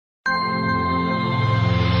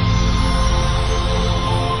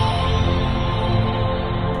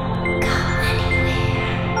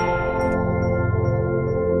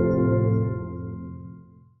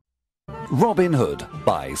Robin Hood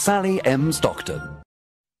by Sally M. Stockton.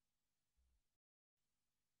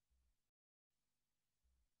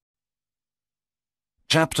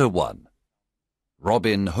 Chapter 1.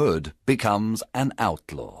 Robin Hood becomes an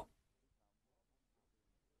outlaw.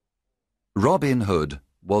 Robin Hood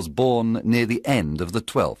was born near the end of the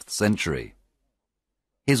 12th century.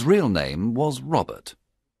 His real name was Robert.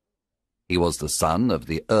 He was the son of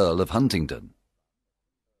the Earl of Huntingdon.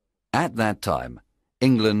 At that time,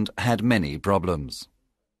 England had many problems.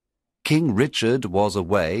 King Richard was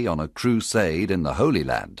away on a crusade in the Holy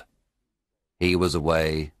Land. He was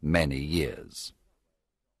away many years.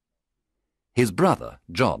 His brother,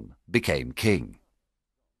 John, became king.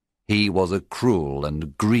 He was a cruel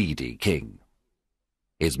and greedy king.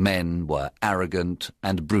 His men were arrogant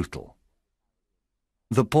and brutal.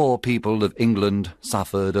 The poor people of England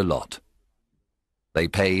suffered a lot. They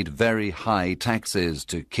paid very high taxes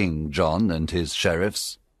to King John and his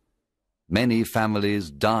sheriffs. Many families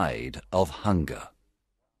died of hunger.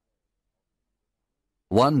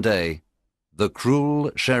 One day, the cruel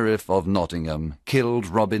sheriff of Nottingham killed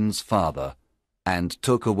Robin's father and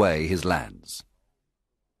took away his lands.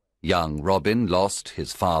 Young Robin lost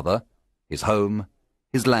his father, his home,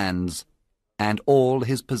 his lands, and all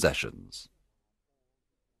his possessions.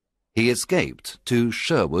 He escaped to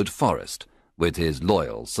Sherwood Forest with his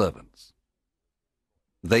loyal servants.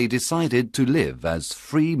 They decided to live as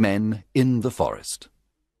free men in the forest.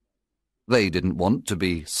 They didn't want to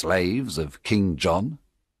be slaves of King John.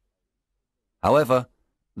 However,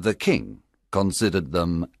 the king considered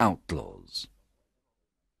them outlaws.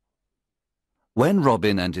 When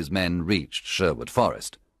Robin and his men reached Sherwood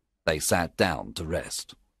Forest, they sat down to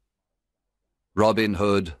rest. Robin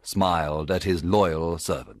Hood smiled at his loyal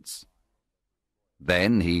servants.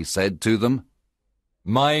 Then he said to them,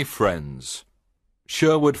 "My friends,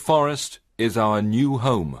 Sherwood Forest is our new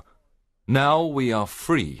home. Now we are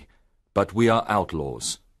free, but we are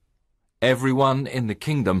outlaws. Everyone in the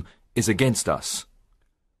kingdom is against us."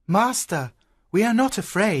 "Master, we are not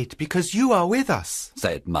afraid because you are with us,"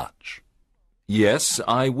 said Much. "Yes,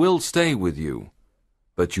 I will stay with you,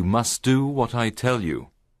 but you must do what I tell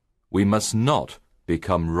you. We must not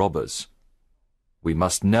become robbers. We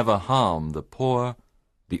must never harm the poor,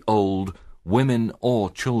 the old, women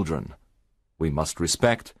or children. We must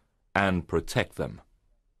respect and protect them.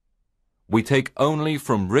 We take only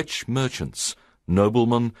from rich merchants,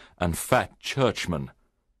 noblemen and fat churchmen.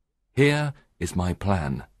 Here is my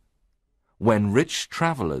plan. When rich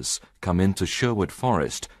travellers come into Sherwood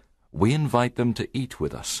Forest, we invite them to eat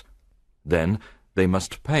with us. Then they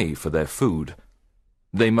must pay for their food.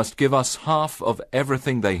 They must give us half of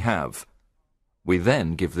everything they have. We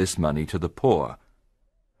then give this money to the poor.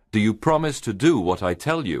 Do you promise to do what I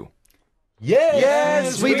tell you?"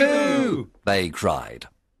 Yes, we do, they cried.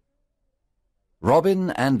 Robin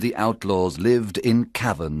and the outlaws lived in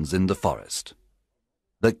caverns in the forest.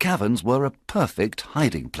 The caverns were a perfect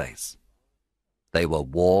hiding place. They were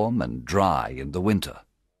warm and dry in the winter.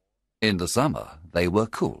 In the summer, they were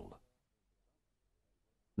cool.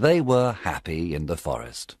 They were happy in the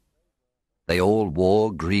forest. They all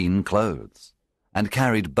wore green clothes and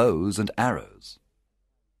carried bows and arrows.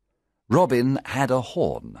 Robin had a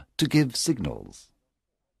horn to give signals.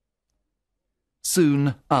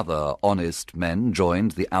 Soon other honest men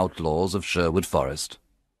joined the outlaws of Sherwood Forest,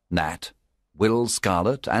 Nat, Will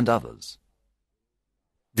Scarlet, and others.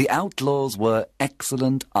 The outlaws were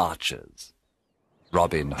excellent archers.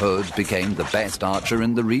 Robin Hood became the best archer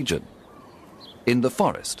in the region. In the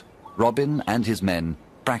forest, Robin and his men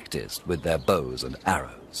practiced with their bows and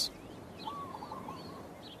arrows.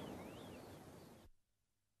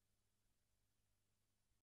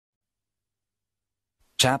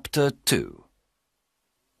 Chapter 2.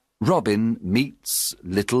 Robin meets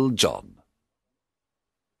Little John.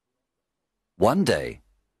 One day,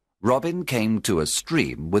 Robin came to a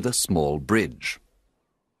stream with a small bridge.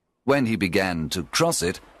 When he began to cross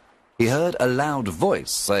it, he heard a loud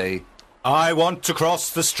voice say, "I want to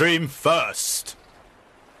cross the stream first."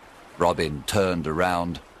 Robin turned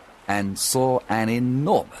around and saw an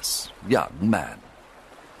enormous young man.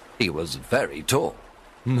 He was very tall.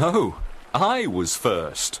 "No, I was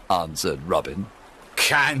first," answered Robin.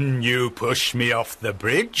 "Can you push me off the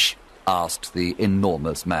bridge?" asked the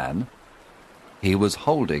enormous man. He was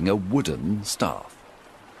holding a wooden staff.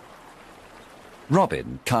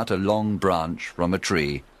 Robin cut a long branch from a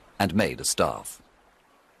tree and made a staff.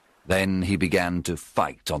 Then he began to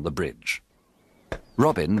fight on the bridge.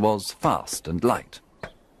 Robin was fast and light.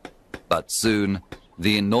 But soon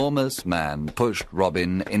the enormous man pushed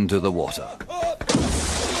Robin into the water.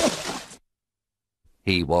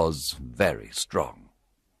 He was very strong.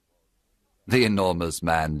 The enormous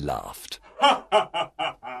man laughed.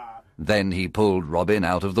 Then he pulled Robin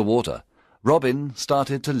out of the water. Robin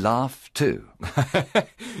started to laugh too.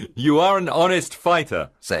 You are an honest fighter,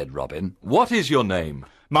 said Robin. What is your name?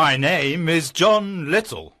 My name is John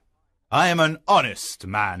Little. I am an honest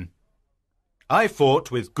man. I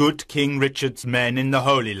fought with good King Richard's men in the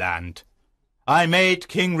Holy Land. I made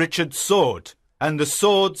King Richard's sword and the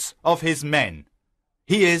swords of his men.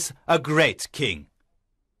 He is a great king.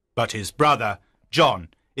 But his brother, John,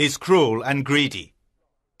 is cruel and greedy.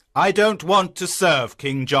 I don't want to serve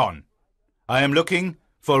King John. I am looking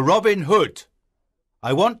for Robin Hood.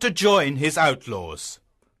 I want to join his outlaws.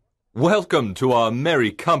 Welcome to our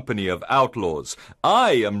merry company of outlaws.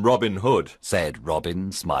 I am Robin Hood, said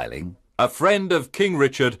Robin, smiling. A friend of King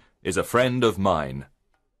Richard is a friend of mine.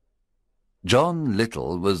 John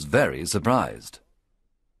Little was very surprised.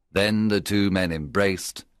 Then the two men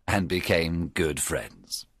embraced and became good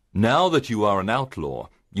friends. Now that you are an outlaw,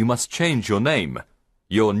 you must change your name.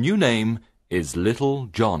 Your new name is Little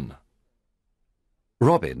John.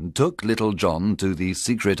 Robin took Little John to the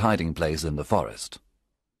secret hiding place in the forest.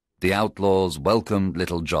 The outlaws welcomed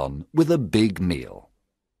Little John with a big meal.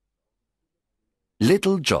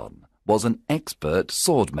 Little John was an expert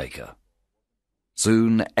sword maker.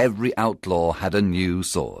 Soon every outlaw had a new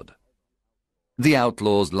sword. The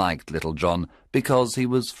outlaws liked Little John because he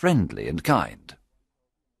was friendly and kind.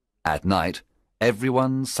 At night,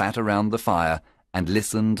 everyone sat around the fire and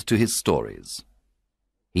listened to his stories.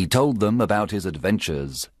 He told them about his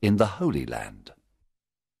adventures in the Holy Land.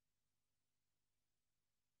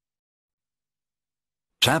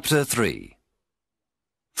 Chapter 3.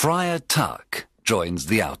 Friar Tuck joins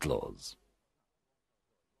the outlaws.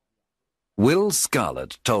 Will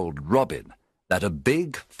Scarlet told Robin that a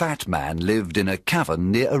big, fat man lived in a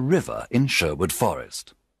cavern near a river in Sherwood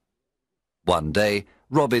Forest. One day,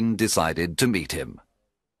 Robin decided to meet him.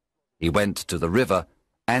 He went to the river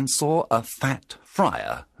and saw a fat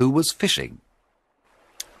friar who was fishing.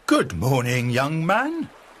 Good morning, young man,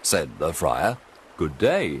 said the friar. Good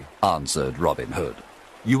day, answered Robin Hood.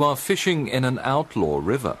 You are fishing in an outlaw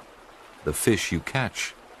river. The fish you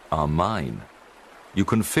catch are mine. You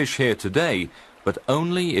can fish here today, but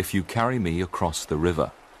only if you carry me across the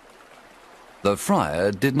river. The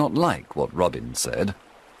friar did not like what Robin said,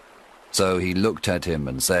 so he looked at him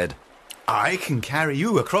and said, I can carry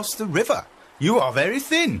you across the river. You are very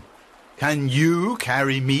thin. Can you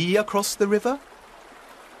carry me across the river?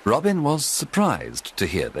 Robin was surprised to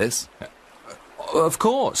hear this. Of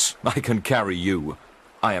course, I can carry you.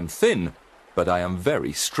 I am thin, but I am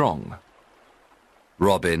very strong.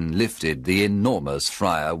 Robin lifted the enormous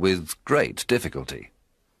friar with great difficulty.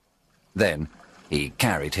 Then he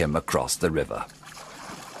carried him across the river.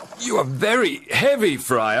 You are very heavy,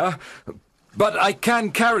 friar, but I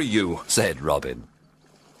can carry you, said Robin.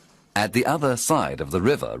 At the other side of the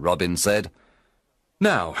river, Robin said,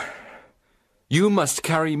 Now, you must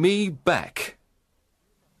carry me back.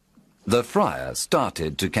 The friar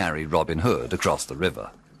started to carry Robin Hood across the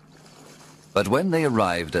river. But when they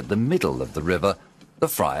arrived at the middle of the river, the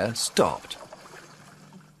friar stopped.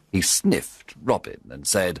 He sniffed Robin and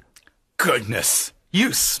said, Goodness,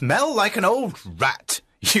 you smell like an old rat.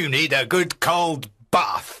 You need a good cold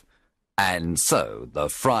bath. And so the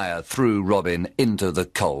friar threw Robin into the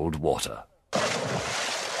cold water.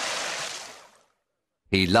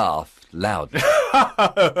 He laughed loudly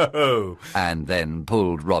and then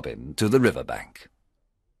pulled Robin to the riverbank.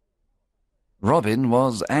 Robin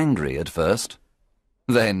was angry at first.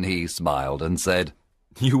 Then he smiled and said,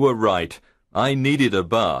 You were right. I needed a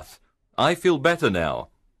bath. I feel better now.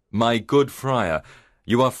 My good friar,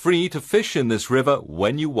 you are free to fish in this river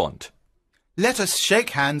when you want. Let us shake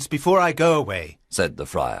hands before I go away, said the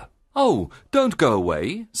friar. Oh, don't go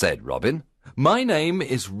away, said Robin. My name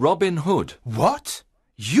is Robin Hood. What?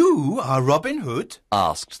 You are Robin Hood?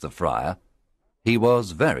 Asked the friar. He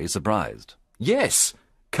was very surprised. Yes,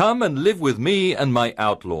 come and live with me and my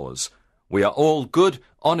outlaws. We are all good,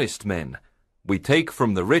 honest men. We take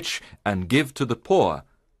from the rich and give to the poor.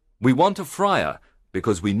 We want a friar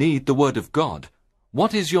because we need the word of God.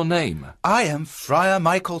 What is your name? I am Friar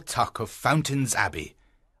Michael Tuck of Fountains Abbey.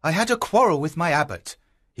 I had a quarrel with my abbot.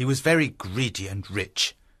 He was very greedy and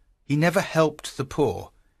rich. He never helped the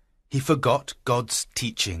poor. He forgot God's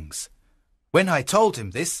teachings. When I told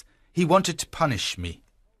him this, he wanted to punish me.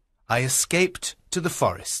 I escaped to the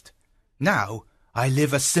forest. Now I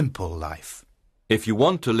live a simple life. If you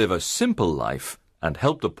want to live a simple life and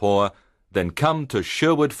help the poor, then come to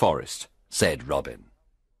Sherwood Forest, said Robin.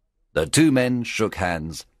 The two men shook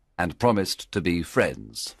hands and promised to be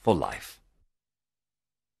friends for life.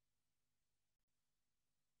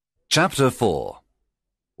 Chapter 4.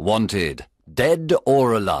 Wanted, dead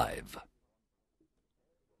or alive.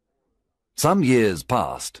 Some years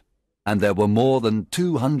passed, and there were more than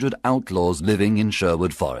 200 outlaws living in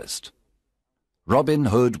Sherwood Forest. Robin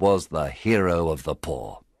Hood was the hero of the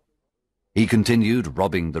poor. He continued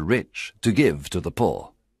robbing the rich to give to the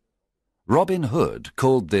poor. Robin Hood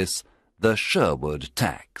called this the Sherwood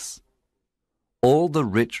tax. All the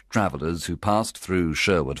rich travellers who passed through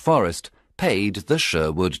Sherwood Forest paid the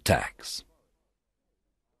Sherwood tax.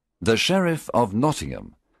 The Sheriff of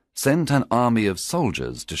Nottingham sent an army of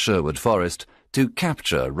soldiers to Sherwood Forest to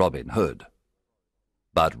capture Robin Hood.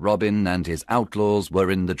 But Robin and his outlaws were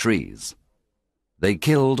in the trees. They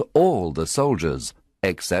killed all the soldiers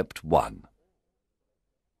except one.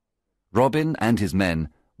 Robin and his men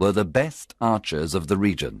were the best archers of the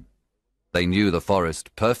region. They knew the forest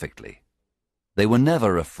perfectly. They were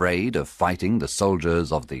never afraid of fighting the soldiers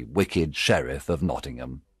of the wicked Sheriff of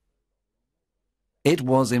Nottingham. It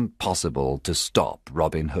was impossible to stop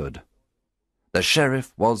Robin Hood. The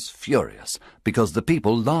sheriff was furious because the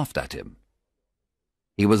people laughed at him.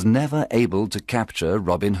 He was never able to capture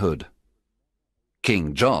Robin Hood.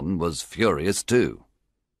 King John was furious too.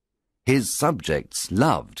 His subjects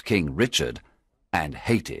loved King Richard and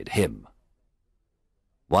hated him.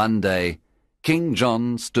 One day, King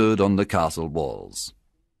John stood on the castle walls.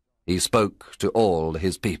 He spoke to all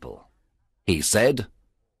his people. He said,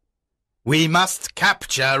 "We must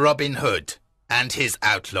capture Robin Hood and his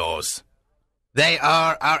outlaws. They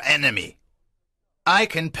are our enemy. I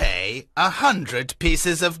can pay 100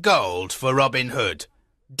 pieces of gold for Robin Hood,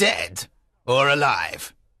 dead or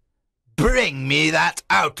alive. Bring me that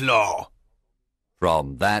outlaw."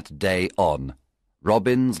 From that day on,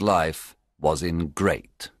 Robin's life was in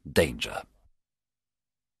great danger.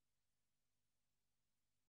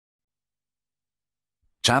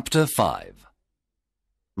 Chapter 5.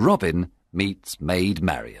 Robin meets Maid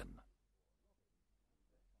Marian.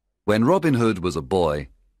 When Robin Hood was a boy,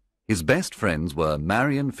 his best friends were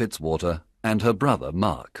Marian Fitzwater and her brother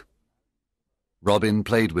Mark. Robin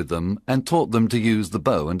played with them and taught them to use the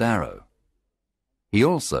bow and arrow. He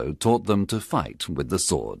also taught them to fight with the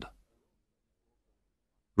sword.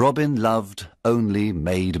 Robin loved only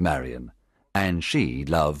Maid Marian, and she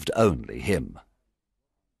loved only him.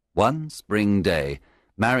 One spring day,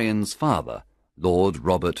 Marian's father, Lord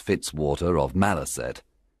Robert Fitzwater of Malaset,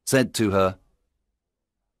 said to her,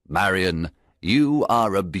 "Marian, you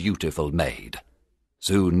are a beautiful maid.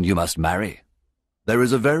 Soon you must marry. There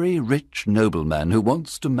is a very rich nobleman who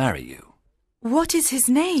wants to marry you." "What is his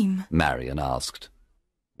name?" Marian asked.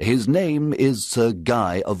 "His name is Sir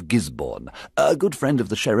Guy of Gisborne, a good friend of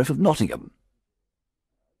the Sheriff of Nottingham."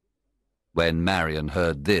 When Marian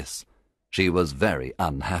heard this, she was very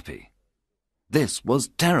unhappy. This was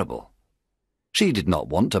terrible. She did not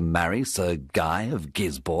want to marry Sir Guy of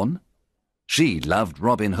Gisborne. She loved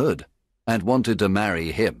Robin Hood and wanted to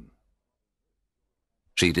marry him.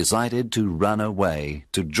 She decided to run away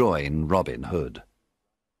to join Robin Hood.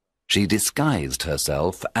 She disguised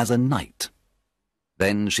herself as a knight.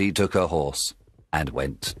 Then she took her horse and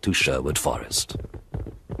went to Sherwood Forest.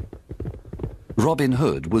 Robin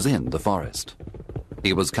Hood was in the forest.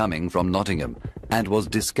 He was coming from Nottingham and was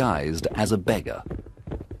disguised as a beggar.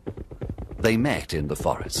 They met in the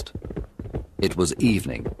forest. It was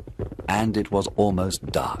evening, and it was almost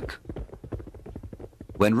dark.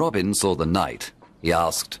 When Robin saw the knight, he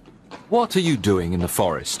asked, "What are you doing in the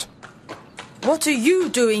forest?" "What are you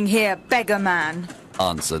doing here, beggar man?"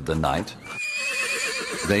 answered the knight.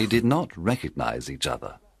 They did not recognize each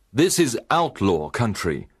other. "This is outlaw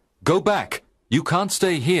country. Go back. You can't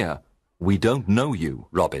stay here. We don't know you,"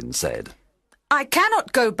 Robin said. "I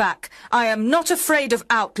cannot go back. I am not afraid of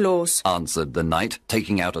outlaws," answered the knight,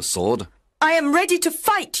 taking out a sword. "I am ready to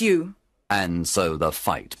fight you." And so the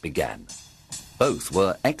fight began. Both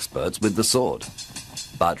were experts with the sword,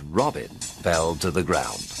 but Robin fell to the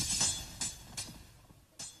ground.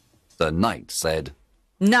 The knight said,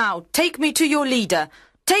 "Now take me to your leader.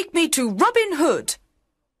 Take me to Robin Hood."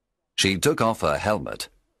 She took off her helmet,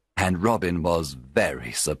 and Robin was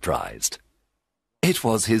very surprised. It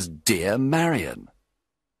was his dear Marian.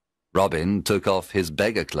 Robin took off his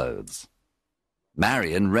beggar clothes.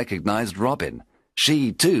 Marian recognized Robin.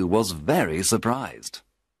 She too was very surprised.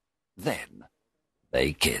 Then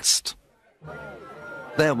they kissed.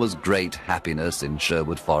 There was great happiness in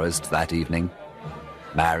Sherwood Forest that evening.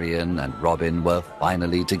 Marian and Robin were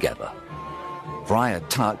finally together. Friar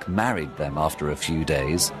Tuck married them after a few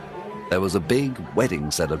days. There was a big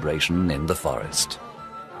wedding celebration in the forest.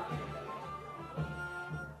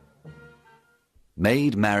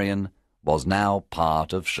 Maid Marian was now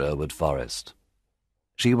part of Sherwood Forest.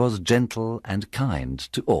 She was gentle and kind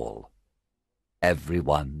to all.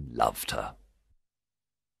 Everyone loved her.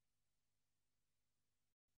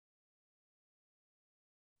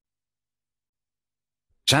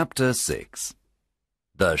 Chapter 6.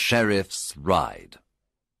 The Sheriff's Ride.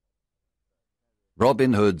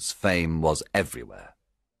 Robin Hood's fame was everywhere.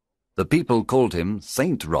 The people called him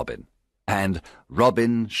Saint Robin and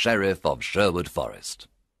Robin, Sheriff of Sherwood Forest.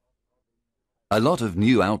 A lot of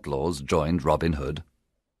new outlaws joined Robin Hood.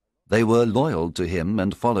 They were loyal to him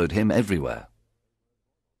and followed him everywhere.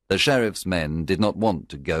 The sheriff's men did not want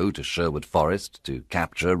to go to Sherwood Forest to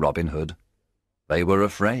capture Robin Hood. They were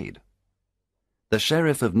afraid. The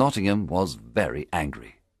Sheriff of Nottingham was very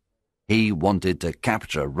angry. He wanted to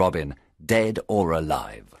capture Robin, dead or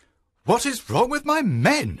alive. What is wrong with my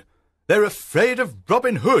men? They're afraid of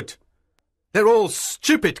Robin Hood. They're all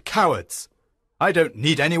stupid cowards. I don't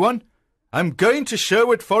need anyone. I'm going to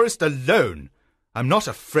Sherwood Forest alone. I'm not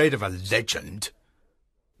afraid of a legend.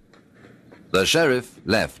 The sheriff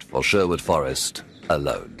left for Sherwood Forest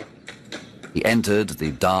alone. He entered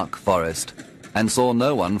the dark forest and saw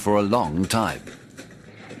no one for a long time.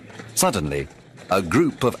 Suddenly, a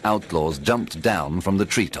group of outlaws jumped down from the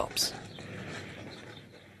treetops.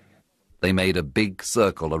 They made a big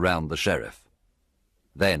circle around the sheriff.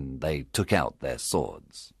 Then they took out their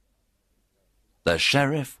swords. The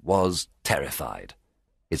sheriff was terrified.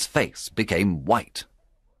 His face became white.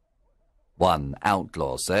 One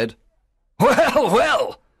outlaw said, "Well,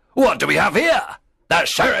 well, what do we have here? The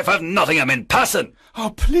Sheriff of Nottingham in person!"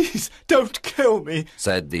 "Oh, please, don't kill me,"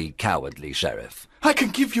 said the cowardly sheriff. "I can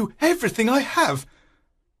give you everything I have."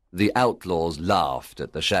 The outlaws laughed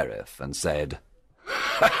at the sheriff and said,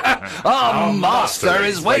 "Our master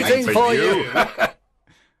is waiting for you."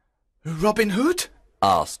 "Robin Hood?"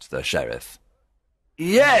 asked the sheriff.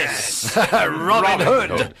 "Yes, Robin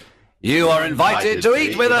Hood. You are invited to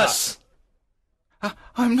eat with us."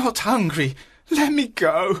 "I'm not hungry. Let me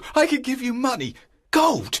go. I can give you money,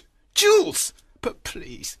 gold, jewels. But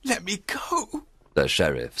please, let me go," the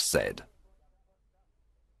sheriff said.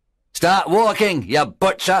 "Start walking, you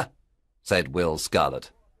butcher," said Will Scarlet.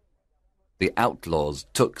 The outlaws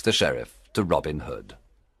took the sheriff to Robin Hood.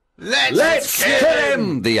 Let's kill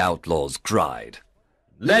him, the outlaws cried.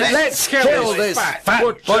 Let's kill this fat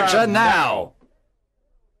butcher now.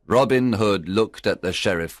 Robin Hood looked at the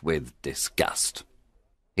sheriff with disgust.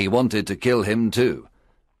 He wanted to kill him too,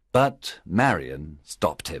 but Marion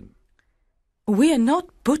stopped him. "We're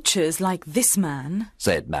not butchers like this man,"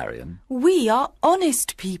 said Marion. "We are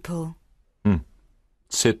honest people."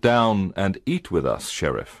 Sit down and eat with us,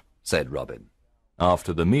 Sheriff, said Robin.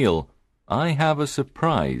 After the meal, I have a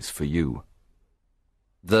surprise for you.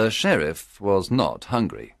 The sheriff was not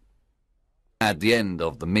hungry. At the end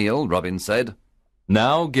of the meal, Robin said,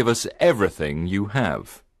 Now give us everything you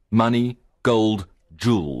have. Money, gold,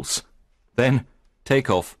 jewels. Then take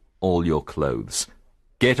off all your clothes.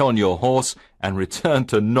 Get on your horse and return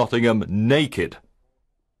to Nottingham naked.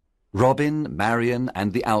 Robin, Marion,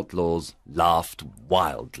 and the outlaws laughed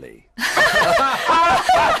wildly.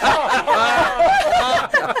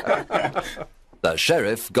 The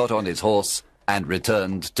sheriff got on his horse and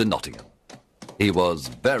returned to Nottingham. He was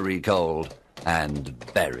very cold and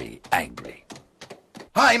very angry.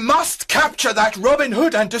 "I must capture that Robin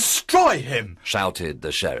Hood and destroy him," shouted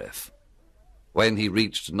the sheriff. When he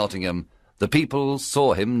reached Nottingham, the people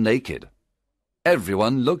saw him naked.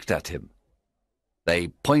 Everyone looked at him. They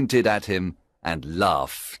pointed at him and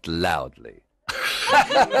laughed loudly.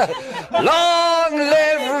 "Long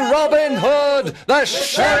live Robin Hood, the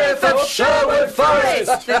Sheriff of Sherwood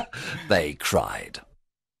Forest!" they cried.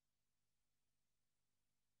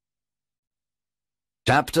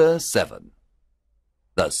 Chapter 7.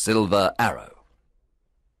 The Silver Arrow.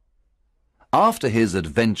 After his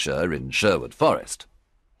adventure in Sherwood Forest,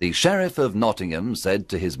 the Sheriff of Nottingham said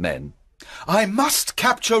to his men, "I must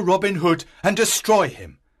capture Robin Hood and destroy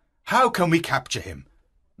him. How can we capture him?"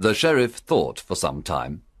 The sheriff thought for some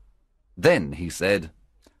time. Then he said,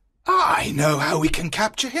 "I know how we can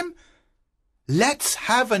capture him. Let's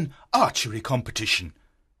have an archery competition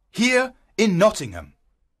here in Nottingham.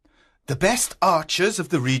 The best archers of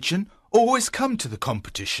the region always come to the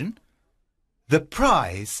competition. The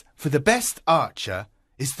prize for the best archer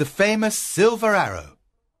is the famous silver arrow."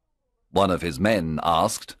 One of his men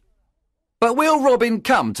asked, "But will Robin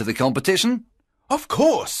come to the competition?" "Of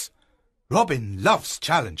course. Robin loves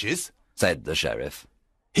challenges," said the sheriff.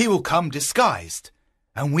 "He will come disguised,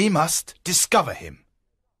 and we must discover him."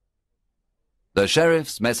 The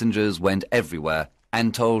sheriff's messengers went everywhere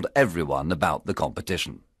and told everyone about the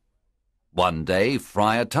competition. One day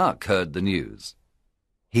Friar Tuck heard the news.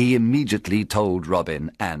 He immediately told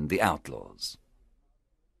Robin and the outlaws.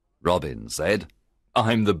 Robin said,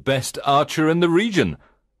 I'm the best archer in the region.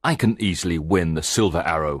 I can easily win the silver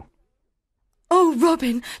arrow. Oh,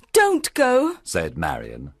 Robin, don't go, said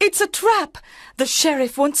Marion. It's a trap. The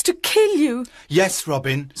sheriff wants to kill you. Yes,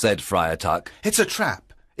 Robin, said Friar Tuck. it's a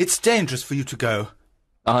trap. It's dangerous for you to go.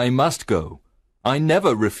 I must go. I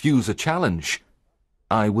never refuse a challenge.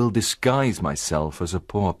 I will disguise myself as a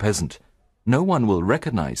poor peasant. No one will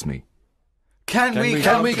recognize me. Can we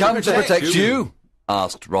come to protect you?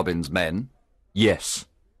 Asked Robin's men. Yes,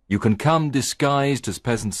 you can come disguised as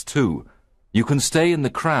peasants too. You can stay in the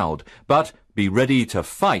crowd, but be ready to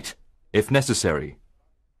fight if necessary.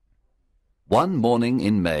 One morning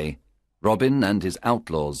in May, Robin and his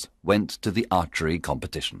outlaws went to the archery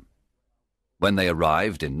competition. When they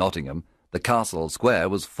arrived in Nottingham, the castle square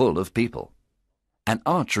was full of people. An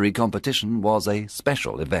archery competition was a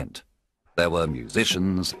special event. There were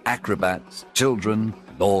musicians, acrobats, children,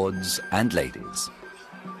 lords and ladies.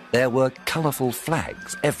 There were colourful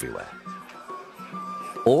flags everywhere.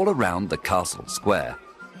 All around the castle square,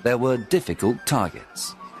 there were difficult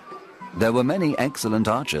targets. There were many excellent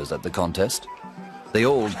archers at the contest. They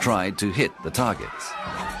all tried to hit the targets.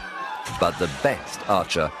 But the best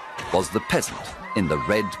archer was the peasant in the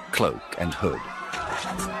red cloak and hood.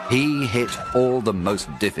 He hit all the most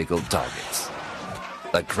difficult targets.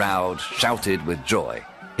 The crowd shouted with joy.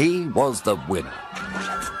 He was the winner.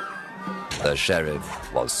 The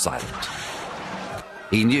sheriff was silent.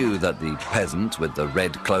 He knew that the peasant with the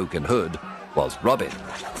red cloak and hood was Robin.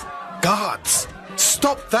 Guards,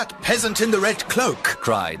 stop that peasant in the red cloak,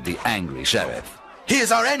 cried the angry sheriff. He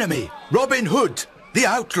is our enemy, Robin Hood, the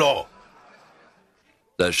outlaw.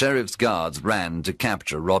 The sheriff's guards ran to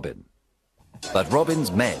capture Robin. But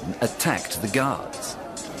Robin's men attacked the guards.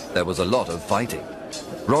 There was a lot of fighting.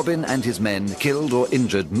 Robin and his men killed or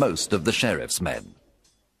injured most of the sheriff's men.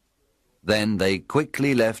 Then they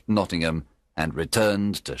quickly left Nottingham and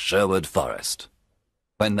returned to Sherwood Forest.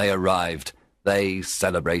 When they arrived, they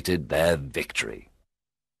celebrated their victory.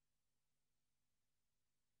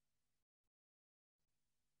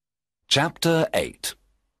 Chapter 8.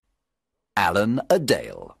 Alan a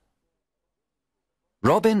Dale.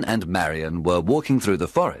 Robin and Marion were walking through the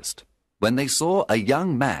forest when they saw a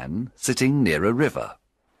young man sitting near a river.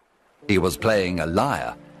 He was playing a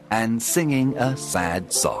lyre and singing a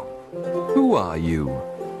sad song. Who are you?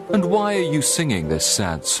 And why are you singing this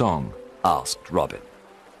sad song? Asked Robin.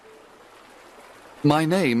 My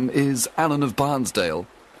name is Alan of Barnesdale,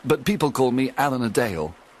 but people call me Alan a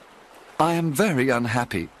Dale. I am very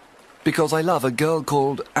unhappy because I love a girl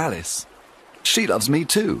called Alice. She loves me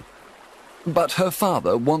too, but her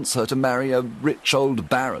father wants her to marry a rich old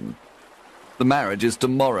baron. The marriage is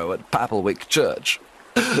tomorrow at Papelwick Church.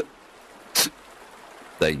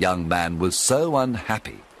 The young man was so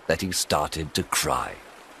unhappy that he started to cry.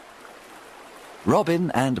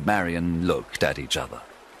 Robin and Marion looked at each other.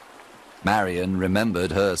 Marion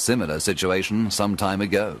remembered her similar situation some time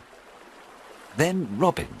ago. Then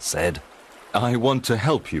Robin said, I want to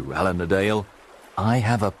help you, Alan a Dale. I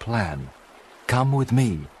have a plan. Come with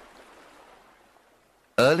me.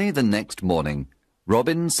 Early the next morning,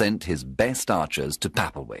 Robin sent his best archers to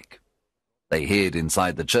Papelwick. They hid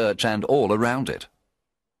inside the church and all around it.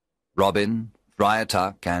 Robin, Friar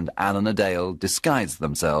Tuck, and Alan a Dale disguised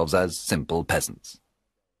themselves as simple peasants.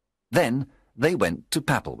 Then they went to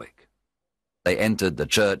Papelwick. They entered the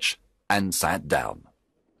church and sat down.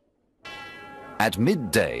 At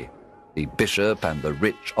midday, the bishop and the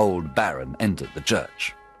rich old baron entered the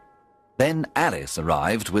church. Then Alice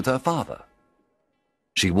arrived with her father.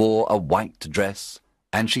 She wore a white dress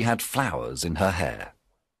and she had flowers in her hair.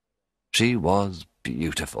 She was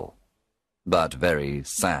beautiful, but very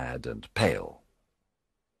sad and pale.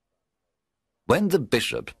 When the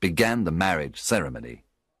bishop began the marriage ceremony,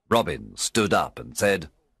 Robin stood up and said,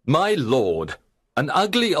 My lord, an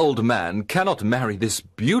ugly old man cannot marry this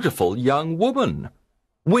beautiful young woman.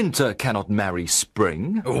 Winter cannot marry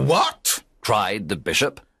spring. What? Cried the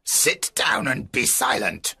bishop. Sit down and be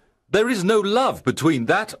silent. There is no love between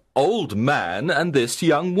that old man and this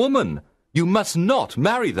young woman. You must not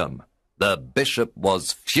marry them. The bishop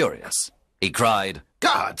was furious. He cried,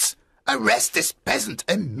 Guards, arrest this peasant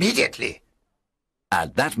immediately.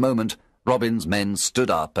 At that moment, Robin's men stood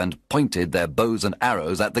up and pointed their bows and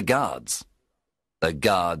arrows at the guards. The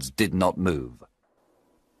guards did not move.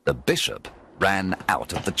 The bishop ran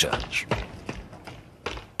out of the church.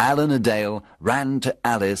 Alan a Dale ran to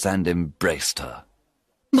Alice and embraced her.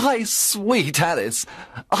 My sweet Alice,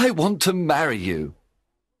 I want to marry you.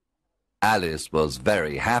 Alice was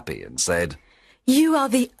very happy and said, You are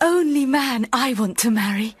the only man I want to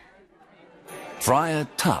marry. Friar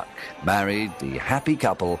Tuck married the happy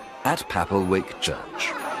couple at Papelwick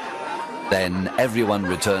Church. Then everyone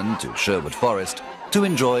returned to Sherwood Forest to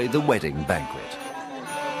enjoy the wedding banquet.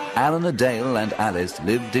 Alana Dale and Alice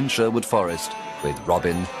lived in Sherwood Forest with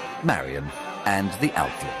Robin, Marion, and the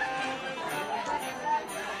outlaw.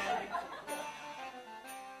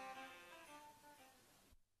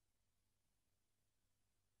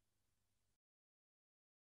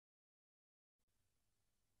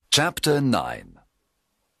 Chapter 9.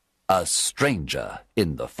 A Stranger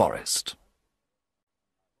in the Forest.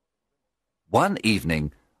 One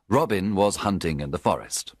evening, Robin was hunting in the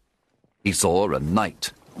forest. He saw a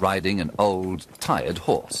knight riding an old, tired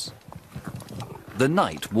horse. The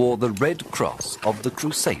knight wore the red cross of the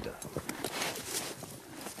Crusader.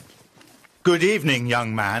 Good evening,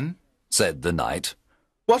 young man, said the knight.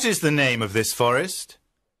 What is the name of this forest?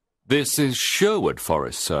 This is Sherwood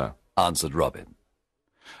Forest, sir, answered Robin.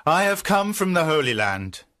 I have come from the Holy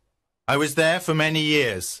Land. I was there for many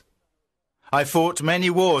years. I fought many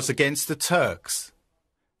wars against the Turks.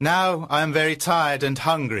 Now I am very tired and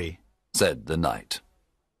hungry, said the knight.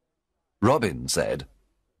 Robin said,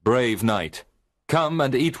 Brave knight, come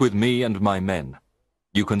and eat with me and my men.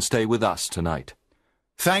 You can stay with us tonight.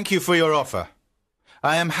 Thank you for your offer.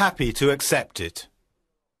 I am happy to accept it.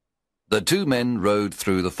 The two men rode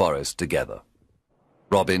through the forest together.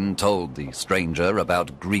 Robin told the stranger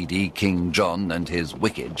about greedy King John and his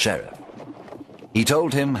wicked sheriff. He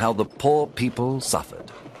told him how the poor people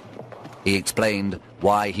suffered. He explained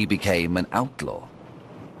why he became an outlaw.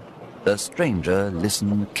 The stranger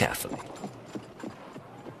listened carefully.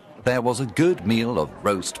 There was a good meal of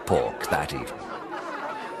roast pork that evening.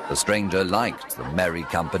 The stranger liked the merry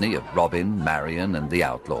company of Robin, Marion, and the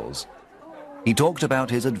outlaws. He talked about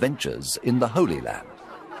his adventures in the Holy Land.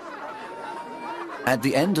 At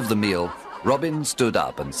the end of the meal, Robin stood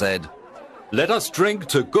up and said, Let us drink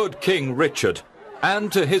to good King Richard,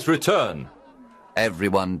 and to his return.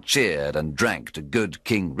 Everyone cheered and drank to good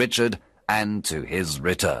King Richard and to his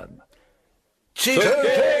return. Cheers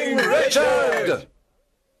to King Richard!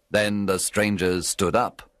 Then the stranger stood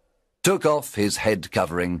up, took off his head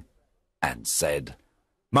covering, and said,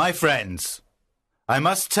 My friends, I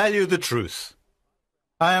must tell you the truth.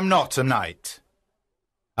 I am not a knight.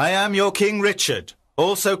 I am your King Richard,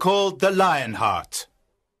 also called the Lionheart.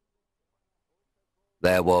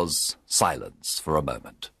 There was silence for a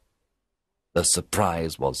moment. The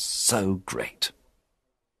surprise was so great.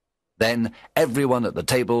 Then everyone at the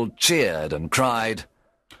table cheered and cried,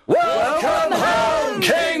 Welcome home,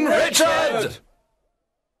 King Richard!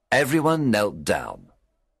 Everyone knelt down.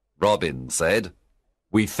 Robin said,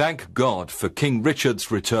 We thank God for King Richard's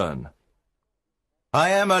return. I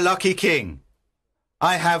am a lucky king.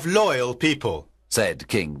 I have loyal people, said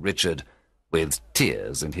King Richard, with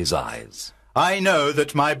tears in his eyes. I know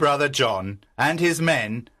that my brother John and his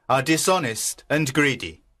men are dishonest and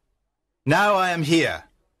greedy. Now I am here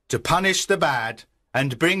to punish the bad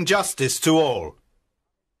and bring justice to all.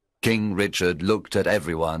 King Richard looked at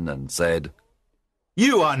everyone and said,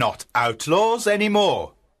 You are not outlaws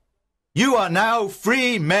anymore. You are now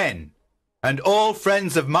free men, and all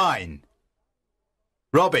friends of mine.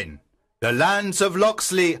 Robin, the lands of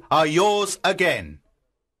Locksley are yours again.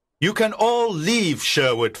 You can all leave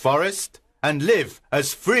Sherwood Forest and live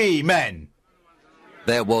as free men.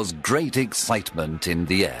 There was great excitement in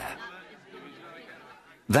the air.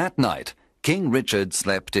 That night, King Richard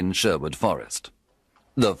slept in Sherwood Forest.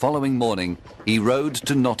 The following morning, he rode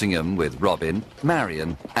to Nottingham with Robin,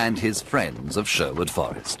 Marion, and his friends of Sherwood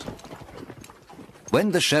Forest.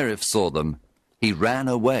 When the sheriff saw them, he ran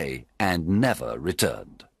away and never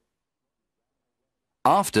returned.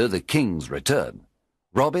 After the king's return,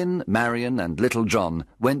 Robin, Marion, and Little John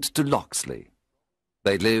went to Locksley.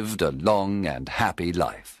 They lived a long and happy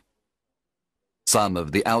life. Some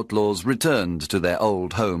of the outlaws returned to their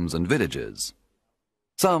old homes and villages.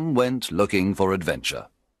 Some went looking for adventure.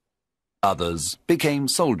 Others became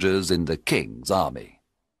soldiers in the king's army.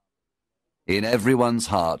 In everyone's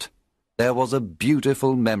heart, there was a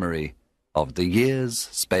beautiful memory of the years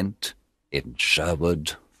spent in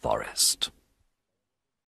Sherwood Forest.